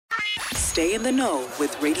Stay in the know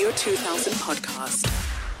with Radio 2000 podcast.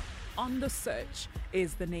 On the Search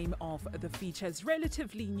is the name of the feature. It's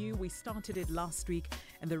relatively new. We started it last week,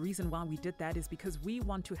 and the reason why we did that is because we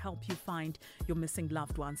want to help you find your missing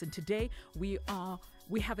loved ones. And today we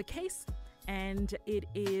have a case, and it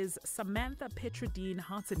is Samantha Petrodine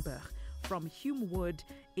Hartzenberg from Humewood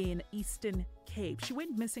in Eastern Cape. She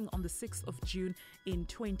went missing on the 6th of June in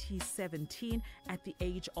 2017 at the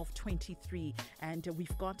age of 23. And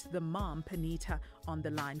we've got the mom, Penita, on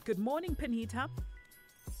the line. Good morning, Penita.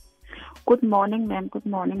 Good morning, ma'am. Good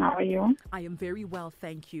morning. How are you? I am very well,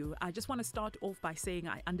 thank you. I just want to start off by saying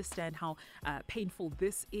I understand how painful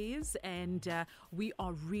this is, and we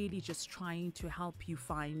are really just trying to help you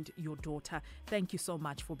find your daughter. Thank you so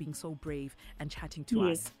much for being so brave and chatting to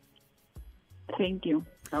us. Thank you.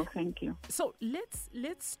 Oh, thank you. So let's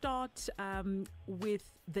start with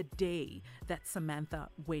the day that Samantha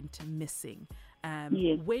went missing.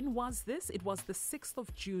 Yes. When was this? It was the 6th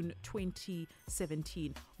of June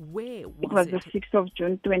 2017. Where was it? It was the 6th of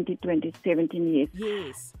June 2017, yes.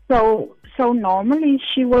 Yes. So normally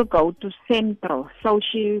she will go to Central. So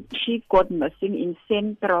she got missing in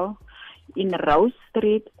Central, in Rose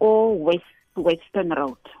Street or Western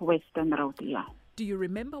Road, yeah. Do you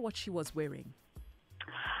remember what she was wearing?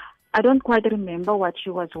 I don't quite remember what she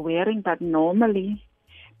was wearing, but normally,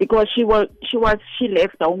 because she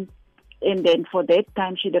left home, and then for that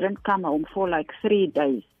time she didn't come home for like 3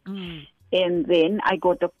 days. And then I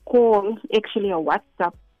got a call, actually a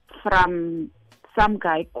WhatsApp from some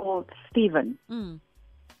guy called Steven.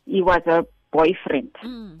 He was a boyfriend.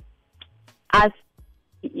 Asked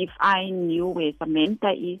if I knew where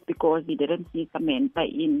Samantha is, because we didn't see Samantha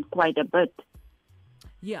in quite a bit.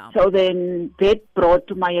 Yeah. So then that brought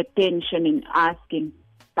to my attention in asking,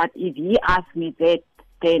 but if he asked me that,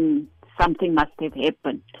 then something must have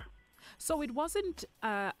happened. So it wasn't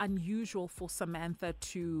unusual for Samantha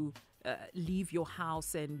to leave your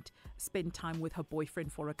house and spend time with her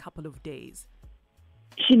boyfriend for a couple of days?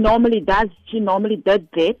 She normally does. She normally did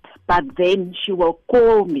that, but then she will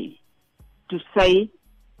call me to say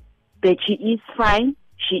that she is fine.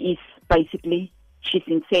 She's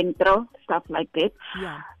in Central, stuff like that.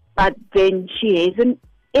 Yeah. But then she hasn't,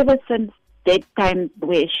 ever since that time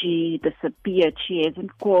where she disappeared, she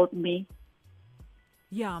hasn't called me.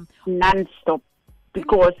 Yeah. Non-stop.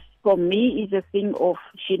 Because for me, it's a thing of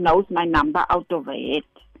she knows my number out of her head.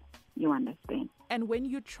 You understand? And when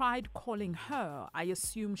you tried calling her, I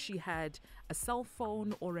assume she had a cell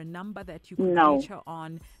phone or a number that you could reach her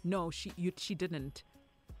on. No, she didn't.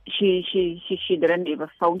 She didn't have a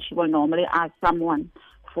phone. She will normally ask someone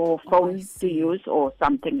for phones to use or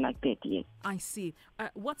something like that, yes. I see.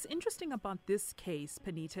 What's interesting about this case,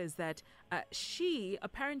 Penita, is that she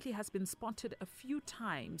apparently has been spotted a few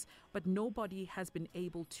times, but nobody has been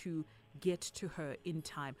able to get to her in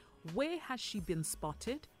time. Where has she been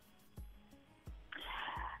spotted?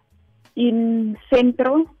 In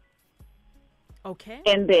Central. Okay.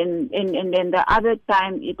 And then the other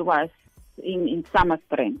time it was in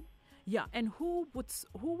Summerstring. Yeah, and who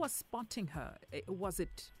was spotting her? Was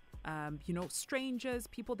it, strangers,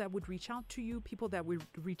 people that would reach out to you, people that would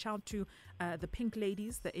reach out to the Pink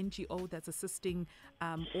Ladies, the NGO that's assisting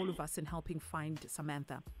all of us in helping find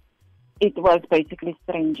Samantha? It was basically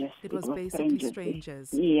strangers. It was basically strangers.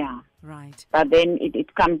 Yeah. Right. But then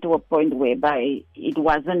it come to a point whereby it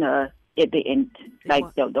wasn't her at the end,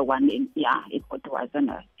 the one in, it wasn't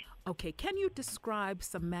her. Okay, can you describe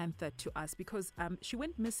Samantha to us? Because she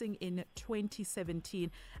went missing in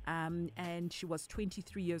 2017 and she was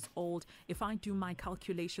 23 years old. If I do my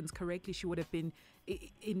calculations correctly, she would have been,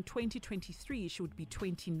 in 2023, she would be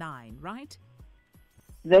 29, right?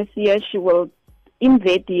 This year in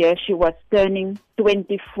that year, she was turning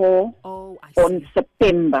 24 on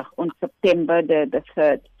September the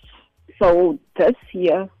 3rd. So this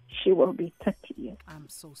year, she will be 30 years. I'm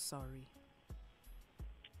so sorry.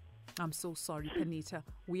 I'm so sorry, Penita.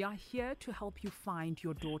 We are here to help you find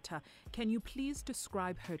your daughter. Can you please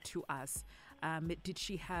describe her to us? Did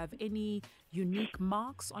she have any unique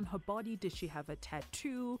marks on her body? Did she have a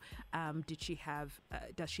tattoo? Does she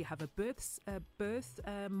have a birth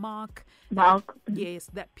mark? Yes,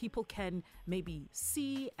 that people can maybe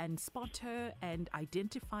see and spot her and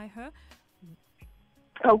identify her.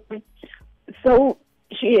 Okay, so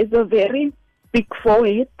she has a very big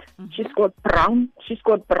forehead. She's got brown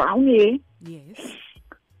hair. Yes.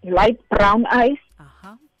 Light brown eyes.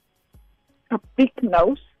 A big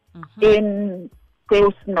nose. And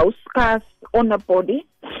there's no scars on her body.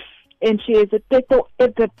 And she has a tattoo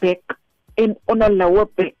at the back and on her lower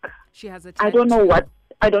back. She has a tattoo. I don't know what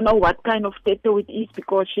I don't know what kind of tattoo it is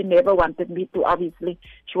because she never wanted me to, obviously.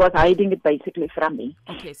 She was hiding it basically from me.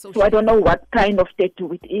 Okay, so I don't know what kind of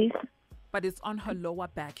tattoo it is. But it's on her lower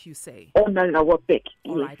back, you say? On her lower back,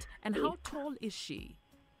 All yes. right. And how tall is she?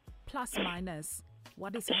 Plus, minus,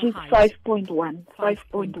 what is her She's height? 5.1.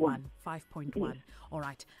 5.1. 5.1. Yes. All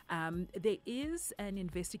right. There is an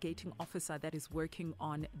investigating officer that is working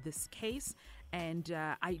on this case, and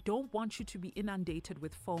I don't want you to be inundated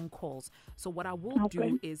with phone calls. So what I will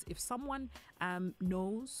do is, if someone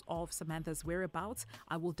knows of Samantha's whereabouts,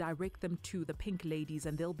 I will direct them to the Pink Ladies,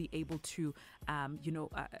 and they'll be able to,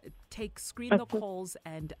 screen the calls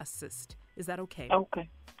and assist. Is that okay?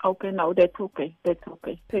 Okay, no, that's okay. That's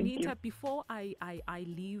okay. Thank Penita, you. before I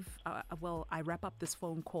leave, I wrap up this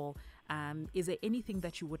phone call, is there anything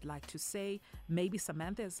that you would like to say? Maybe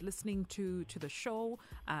Samantha is listening to the show.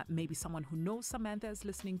 Maybe someone who knows Samantha is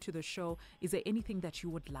listening to the show. Is there anything that you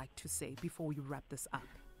would like to say before you wrap this up?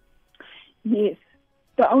 Yes.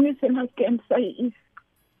 The only thing I can say is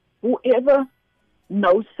whoever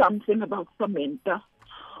knows something about Samantha,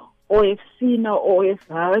 or have seen her, or have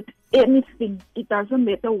heard anything, it doesn't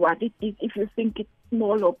matter what it is, if you think it's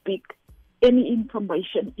small or big, any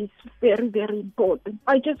information is very, very important.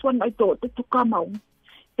 I just want my daughter to come home.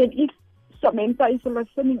 And if Samantha is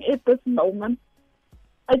listening at this moment,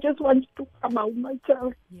 I just want you to come home, my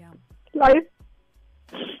child. Yeah.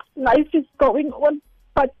 Life is going on,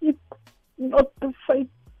 but it's not the same.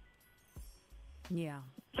 Yeah.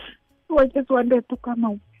 So I just want her to come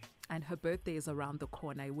home. And her birthday is around the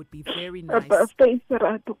corner. It would be very nice. Her birthday is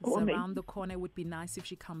around the It's corner. around the corner. It would be nice if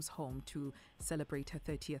she comes home to celebrate her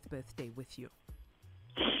 30th birthday with you.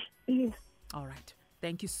 Yes. All right.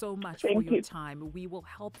 Thank you so much for your time. We will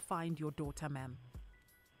help find your daughter, ma'am.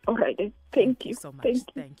 All right. Thank you so much.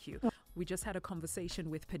 Thank you. We just had a conversation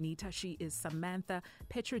with Penita. She is Samantha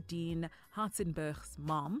Petrodine Hartzenberg's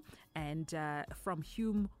mom, and from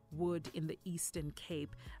Humewood in the Eastern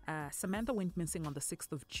Cape. Samantha went missing on the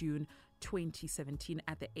 6th of June 2017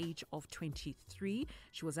 at the age of 23.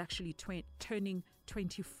 She was actually turning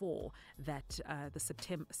 24 the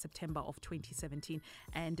September of 2017,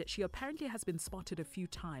 and she apparently has been spotted a few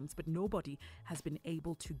times, but nobody has been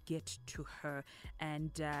able to get to her.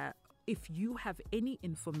 And if you have any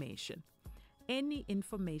information and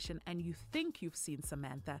you think you've seen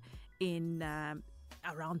Samantha in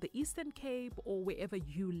around the Eastern Cape or wherever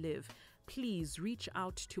you live, please reach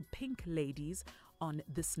out to Pink Ladies on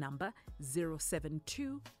this number,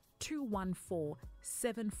 072 214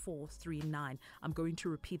 7439. I'm going to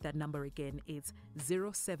repeat that number again. It's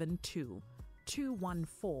 072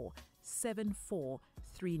 214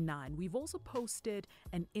 7439. We've also posted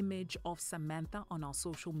an image of Samantha on our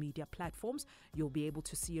social media platforms. You'll be able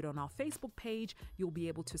to see it on our Facebook page. You'll be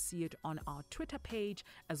able to see it on our Twitter page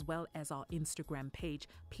as well as our Instagram page.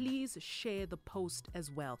 Please share the post as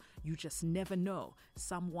well. You just never know.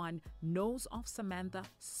 Someone knows of Samantha,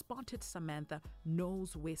 spotted Samantha,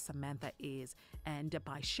 knows where Samantha is. And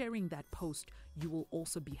by sharing that post, you will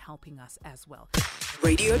also be helping us as well.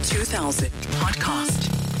 Radio 2000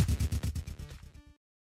 podcast.